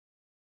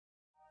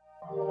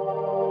Hello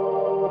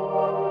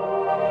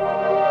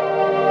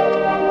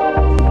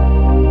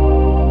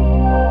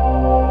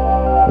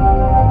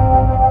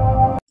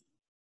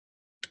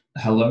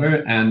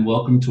and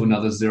welcome to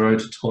another Xero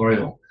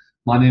tutorial.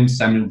 My name is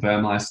Samuel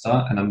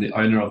Burmeister and I'm the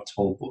owner of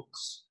Tall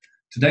Books.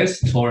 Today's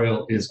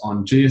tutorial is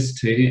on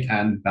GST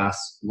and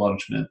BAS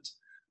lodgement.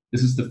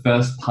 This is the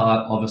first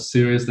part of a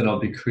series that I'll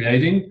be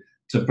creating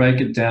to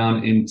break it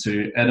down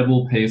into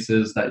edible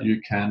pieces that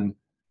you can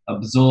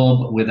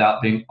absorb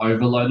without being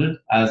overloaded,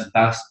 as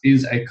BAS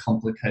is a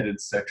complicated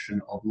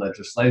section of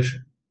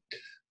legislation.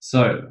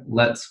 So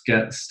let's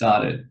get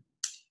started.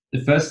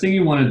 The first thing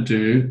you want to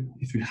do,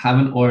 if you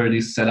haven't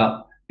already set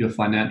up your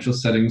financial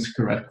settings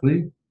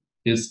correctly,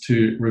 is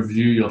to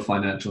review your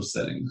financial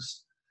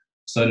settings.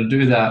 So to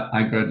do that,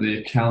 I go to the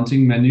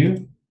accounting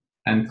menu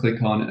and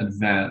click on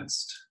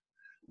advanced.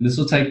 This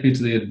will take me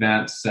to the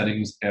advanced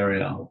settings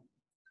area.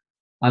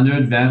 Under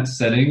advanced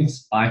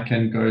settings, I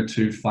can go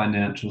to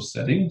financial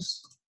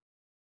settings.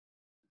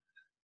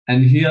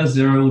 And here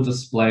Xero will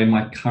display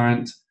my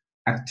current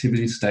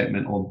activity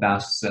statement or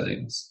BAS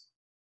settings.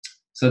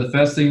 So the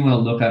first thing you want to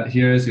look at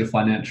here is your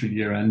financial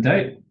year-end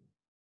date.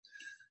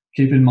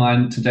 Keep in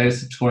mind,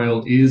 today's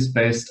tutorial is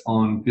based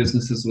on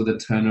businesses with a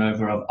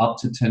turnover of up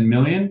to 10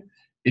 million.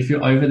 If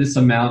you're over this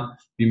amount,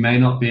 you may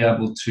not be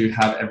able to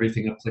have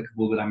everything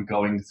applicable that I'm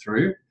going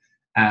through,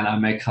 and I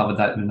may cover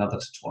that in another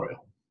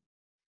tutorial.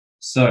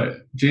 So,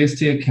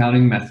 GST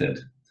accounting method.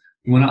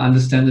 You want to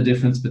understand the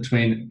difference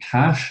between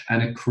cash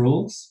and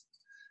accruals.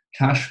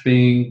 Cash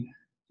being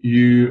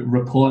you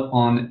report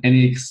on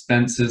any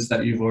expenses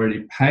that you've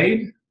already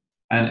paid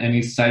and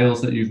any sales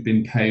that you've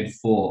been paid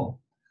for.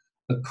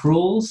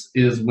 Accruals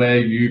is where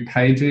you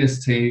pay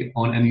GST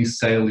on any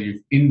sale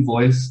you've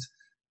invoiced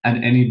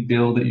and any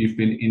bill that you've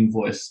been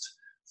invoiced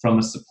from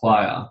a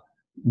supplier,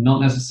 not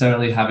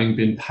necessarily having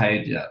been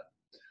paid yet.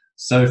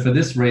 So for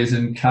this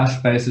reason,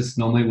 cash basis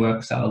normally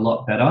works out a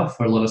lot better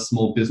for a lot of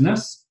small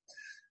business.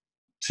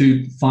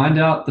 To find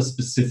out the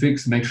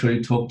specifics, make sure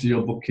you talk to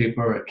your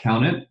bookkeeper or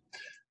accountant.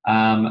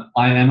 I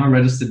am a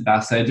registered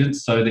BAS agent,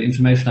 so the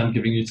information I'm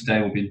giving you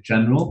today will be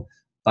general,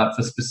 but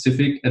for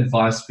specific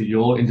advice for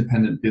your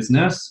independent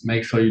business,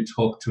 make sure you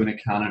talk to an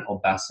accountant or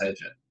BAS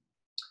agent.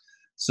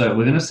 So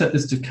we're going to set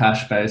this to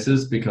cash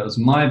basis because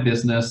my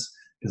business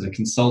is a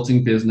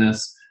consulting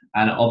business,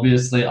 and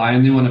obviously I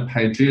only want to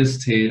pay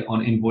GST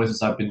on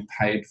invoices I've been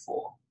paid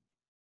for.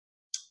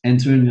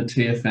 Enter in your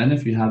TFN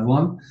if you have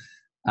one,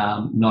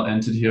 not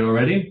entered here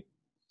already.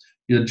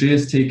 Your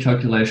GST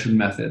calculation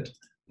method.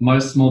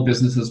 Most small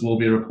businesses will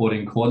be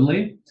reporting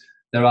quarterly.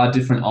 There are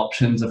different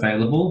options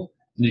available,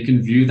 and you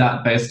can view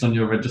that based on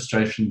your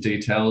registration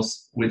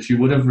details, which you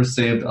would have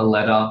received a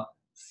letter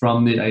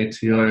from the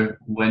ATO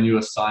when you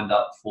were signed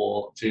up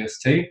for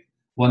GST.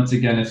 Once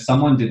again, if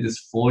someone did this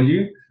for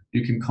you,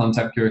 you can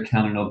contact your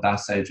accountant or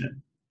BAS agent.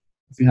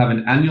 If you have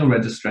an annual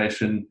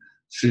registration,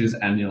 choose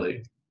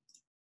annually.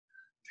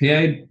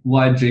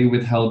 PAYG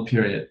withheld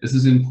period. This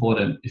is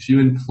important. If you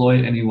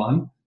employ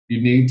anyone,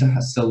 you need to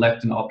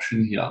select an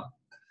option here.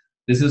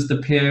 This is the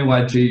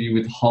PAYG you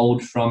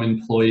withhold from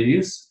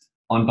employees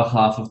on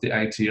behalf of the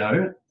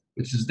ATO,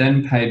 which is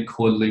then paid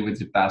quarterly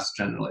with your BAS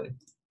generally.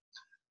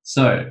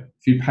 So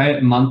if you pay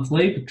it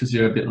monthly because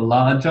you're a bit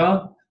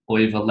larger or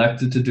you've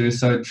elected to do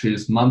so,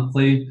 choose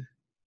monthly.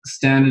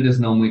 Standard is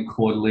normally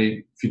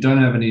quarterly. If you don't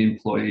have any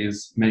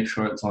employees, make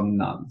sure it's on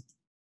none.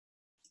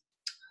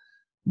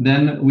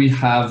 Then we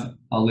have,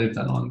 I'll leave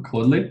that on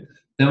quarterly.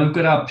 Then we've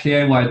got our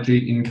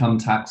PAYG income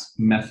tax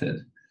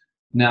method.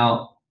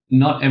 Now,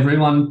 not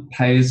everyone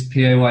pays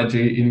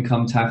PAYG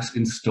income tax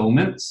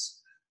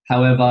installments.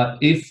 However,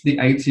 if the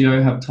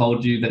ATO have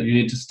told you that you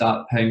need to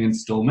start paying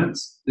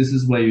installments, this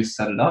is where you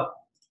set it up.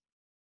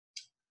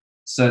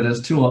 So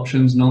there's two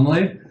options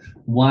normally.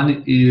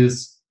 One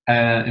is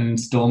an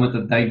installment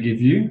that they give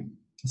you.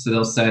 So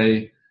they'll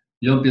say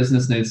your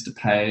business needs to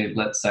pay,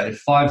 let's say,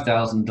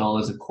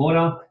 $5,000 a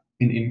quarter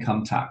in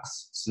income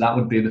tax. So that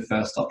would be the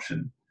first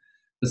option.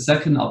 The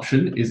second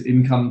option is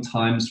income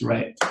times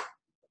rate.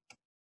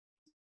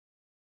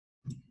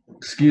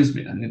 Excuse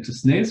me, I need to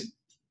sneeze.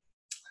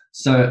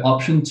 So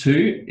option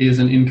 2 is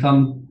an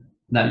income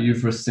that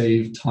you've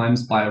received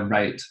times by a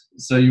rate.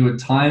 So you would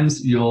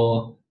times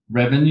your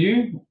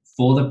revenue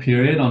for the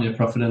period on your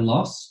profit and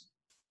loss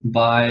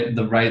by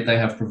the rate they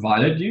have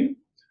provided you,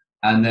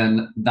 and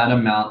then that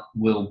amount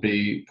will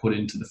be put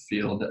into the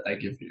field that they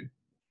give you.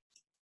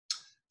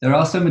 There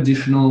are some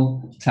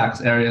additional tax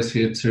areas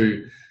here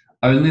too.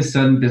 Only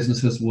certain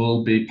businesses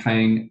will be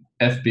paying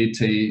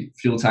FBT,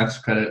 fuel tax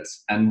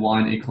credits, and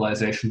wine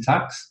equalization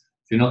tax.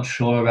 If you're not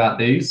sure about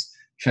these,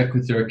 check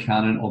with your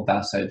accountant or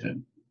BAS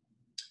agent.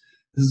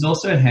 This is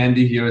also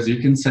handy here as you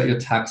can set your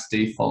tax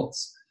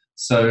defaults.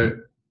 So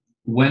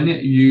when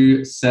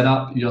you set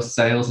up your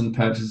sales and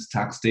purchase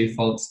tax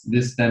defaults,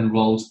 this then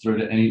rolls through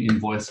to any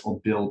invoice or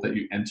bill that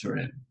you enter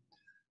in.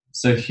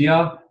 So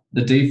here,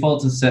 the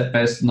defaults are set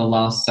based on the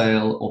last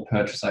sale or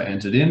purchase I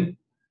entered in.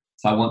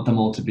 If I want them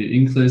all to be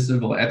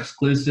inclusive or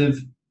exclusive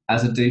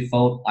as a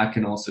default, I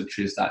can also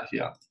choose that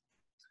here.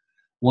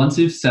 Once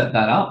you've set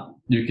that up,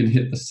 you can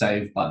hit the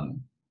save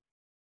button.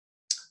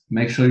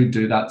 Make sure you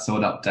do that so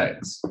it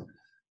updates.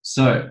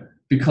 So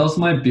because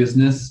my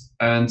business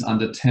earns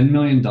under $10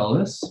 million,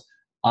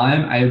 I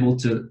am able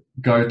to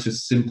go to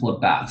Simpler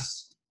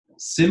BAS.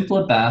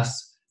 Simpler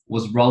BAS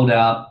was rolled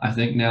out, I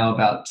think now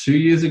about 2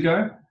 years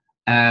ago,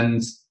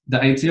 and the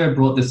ATO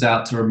brought this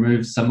out to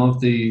remove some of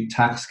the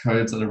tax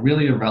codes that are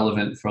really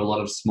irrelevant for a lot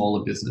of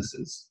smaller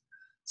businesses.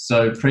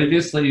 So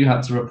previously you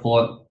had to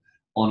report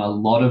on a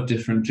lot of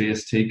different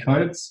GST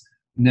codes.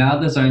 Now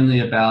there's only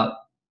about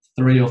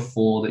 3 or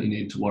 4 that you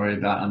need to worry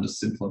about under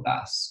Simpler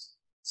BAS.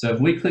 So if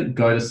we click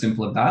Go to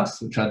Simpler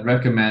BAS, which I'd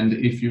recommend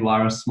if you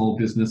are a small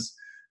business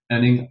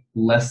earning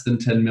less than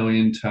 10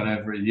 million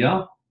turnover a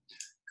year,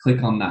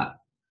 click on that.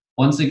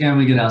 Once again,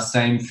 we get our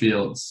same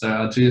fields. So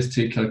our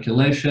GST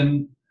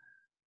calculation,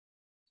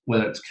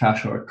 whether it's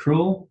cash or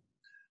accrual,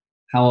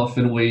 how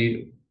often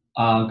we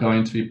are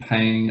going to be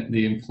paying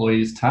the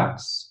employee's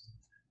tax,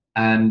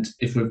 and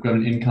if we've got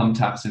an income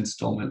tax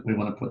installment, we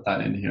want to put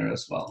that in here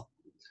as well.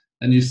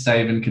 And you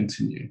save and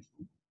continue.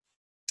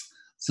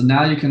 So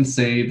now you can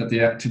see that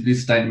the activity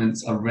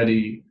statements are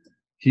ready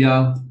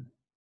here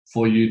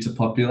for you to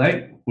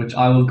populate, which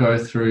I will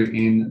go through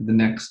in the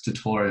next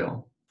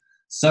tutorial.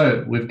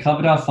 So we've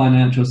covered our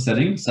financial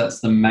settings.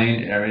 That's the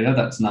main area.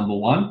 That's number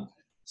 1.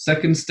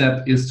 Second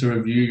step is to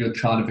review your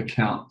chart of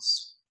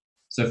accounts.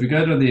 So if we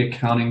go to the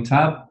accounting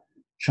tab,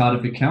 chart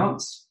of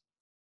accounts,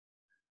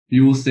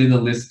 you will see the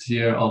list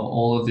here of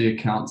all of the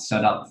accounts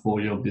set up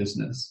for your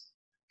business.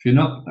 If you're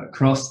not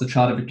across the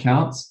chart of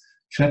accounts,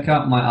 check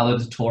out my other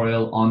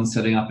tutorial on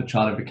setting up a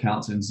chart of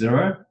accounts in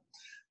Xero.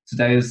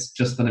 Today is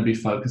just going to be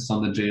focused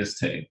on the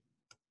GST.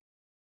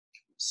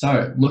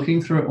 So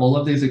looking through all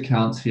of these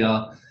accounts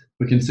here,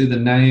 we can see the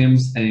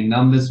names, any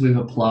numbers we've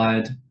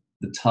applied,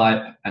 the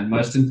type, and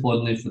most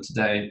importantly for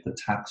today, the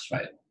tax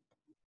rate.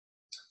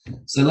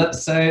 So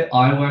let's say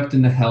I worked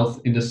in the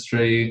health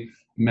industry,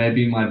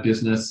 maybe my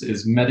business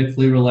is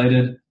medically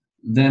related,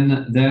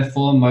 then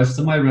therefore most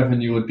of my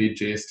revenue would be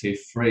GST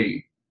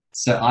free.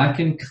 So I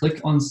can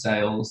click on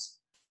sales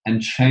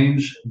and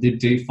change the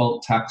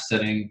default tax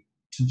setting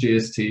to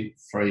GST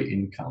free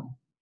income.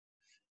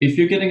 If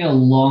you're getting a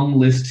long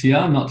list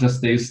here, not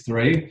just these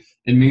 3,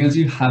 it means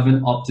you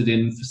haven't opted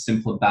in for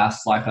Simpler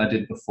BAS like I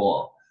did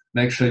before.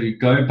 Make sure you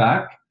go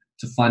back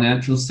to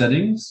financial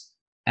settings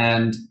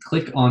and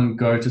click on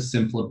Go to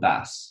Simpler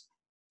BAS.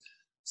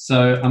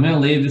 So I'm going to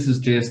leave this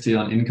as GST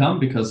on income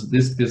because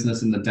this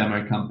business in the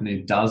demo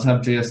company does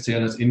have GST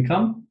on its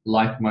income,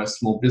 like most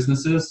small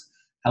businesses.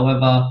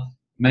 However,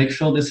 make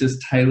sure this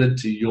is tailored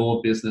to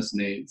your business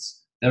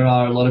needs. There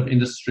are a lot of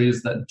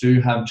industries that do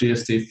have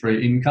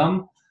GST-free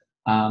income,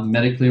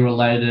 medically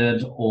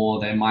related, or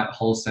they might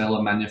wholesale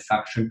or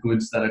manufacture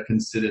goods that are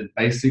considered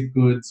basic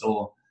goods,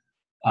 or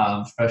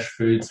fresh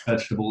foods,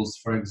 vegetables,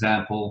 for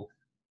example,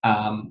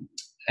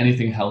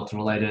 anything health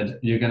related.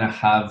 You're going to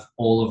have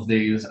all of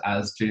these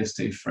as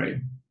GST free.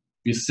 If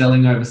you're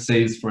selling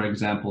overseas, for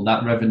example,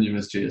 that revenue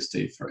is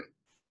GST free.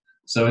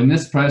 So in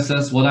this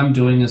process, what I'm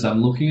doing is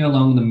I'm looking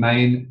along the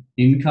main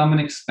income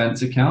and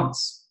expense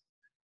accounts,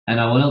 and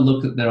I want to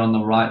look that they're on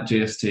the right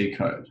GST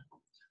code.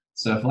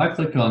 So if I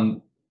click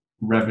on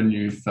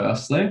revenue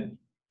firstly,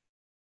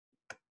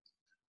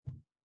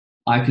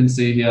 I can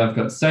see here I've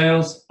got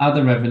sales,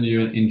 other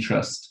revenue, and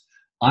interest.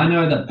 I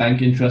know that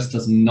bank interest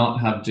does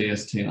not have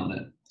GST on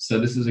it, so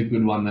this is a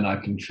good one that I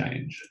can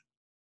change.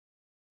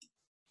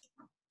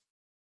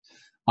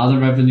 Other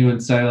revenue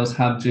and sales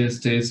have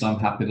GST, so I'm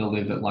happy to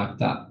leave it like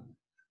that.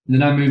 And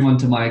then I move on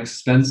to my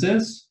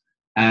expenses,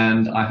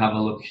 and I have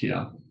a look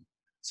here.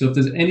 So if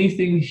there's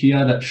anything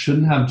here that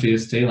shouldn't have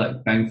GST,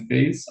 like bank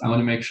fees, I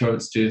want to make sure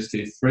it's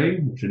GST free,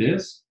 which it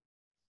is.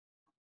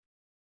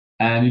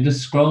 And you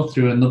just scroll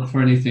through and look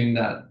for anything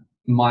that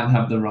might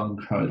have the wrong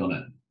code on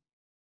it.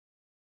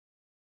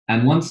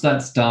 And once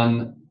that's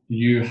done,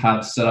 you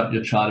have set up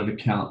your chart of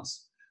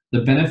accounts.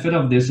 The benefit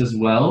of this as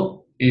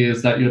well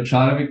is that your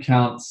chart of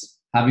accounts,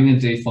 having a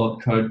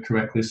default code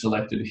correctly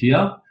selected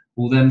here,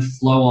 will then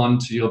flow on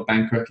to your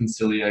bank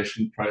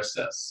reconciliation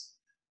process.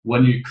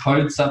 When you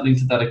code something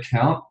to that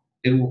account,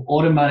 it will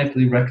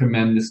automatically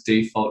recommend this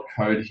default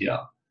code here.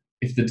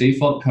 If the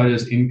default code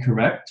is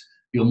incorrect,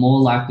 you're more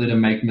likely to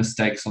make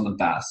mistakes on the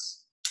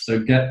BAS. So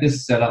get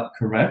this set up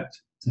correct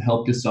to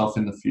help yourself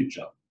in the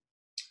future.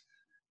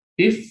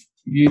 If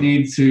you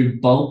need to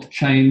bulk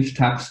change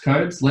tax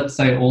codes, let's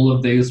say all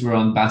of these were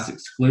on BAS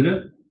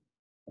excluded,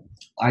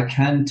 I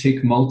can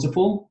tick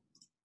multiple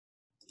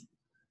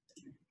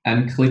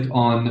and click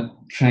on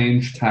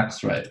change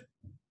tax rate.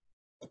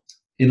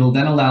 It'll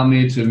then allow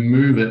me to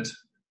move it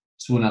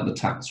to another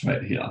tax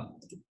rate here.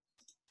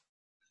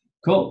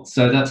 Cool,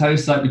 so that's how you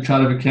set up your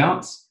chart of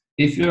accounts.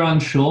 If you're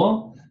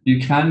unsure, you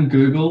can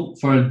Google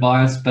for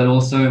advice, but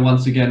also,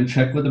 once again,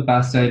 check with a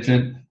BAS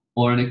agent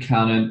or an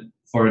accountant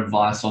for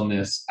advice on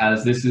this,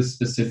 as this is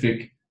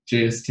specific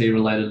GST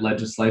related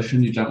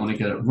legislation. You don't want to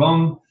get it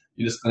wrong.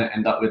 You're just going to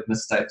end up with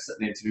mistakes that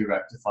need to be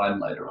rectified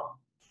later on.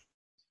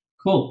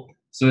 Cool,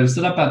 so we've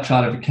set up our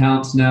chart of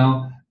accounts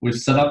now. We've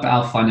set up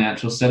our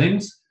financial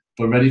settings.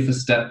 We're ready for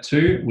step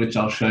 2, which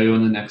I'll show you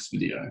in the next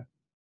video.